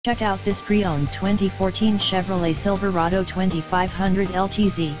Check out this pre-owned 2014 Chevrolet Silverado 2500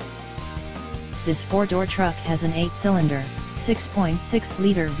 LTZ. This four-door truck has an 8-cylinder,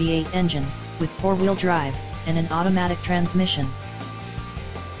 6.6-liter V8 engine, with 4-wheel drive, and an automatic transmission.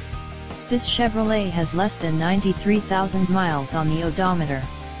 This Chevrolet has less than 93,000 miles on the odometer.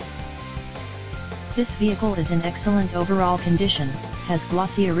 This vehicle is in excellent overall condition, has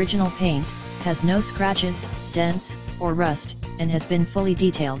glossy original paint, has no scratches, dents, or rust, and has been fully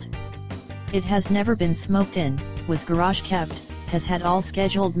detailed. It has never been smoked in, was garage kept, has had all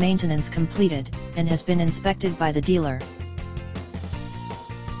scheduled maintenance completed, and has been inspected by the dealer.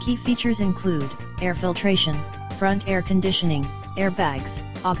 Key features include air filtration, front air conditioning, airbags,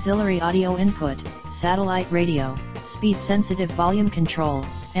 auxiliary audio input, satellite radio, speed-sensitive volume control,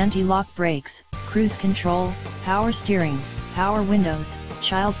 anti-lock brakes, cruise control, power steering, power windows,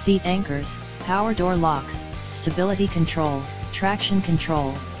 child seat anchors, power door locks, stability control, traction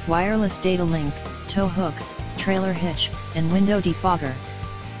control, wireless data link, tow hooks, trailer hitch, and window defogger.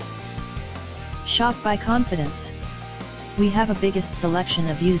 Shop by confidence. We have a biggest selection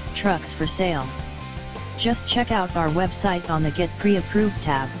of used trucks for sale. Just check out our website on the Get Pre-Approved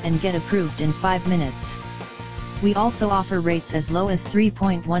tab and get approved in 5 minutes. We also offer rates as low as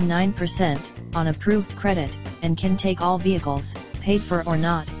 3.19% on approved credit, and can take all vehicles, paid for or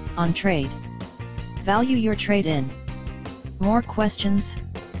not, on trade. Value your trade-in. More questions?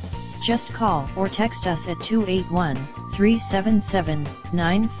 Just call or text us at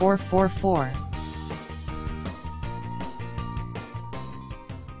 281-377-9444.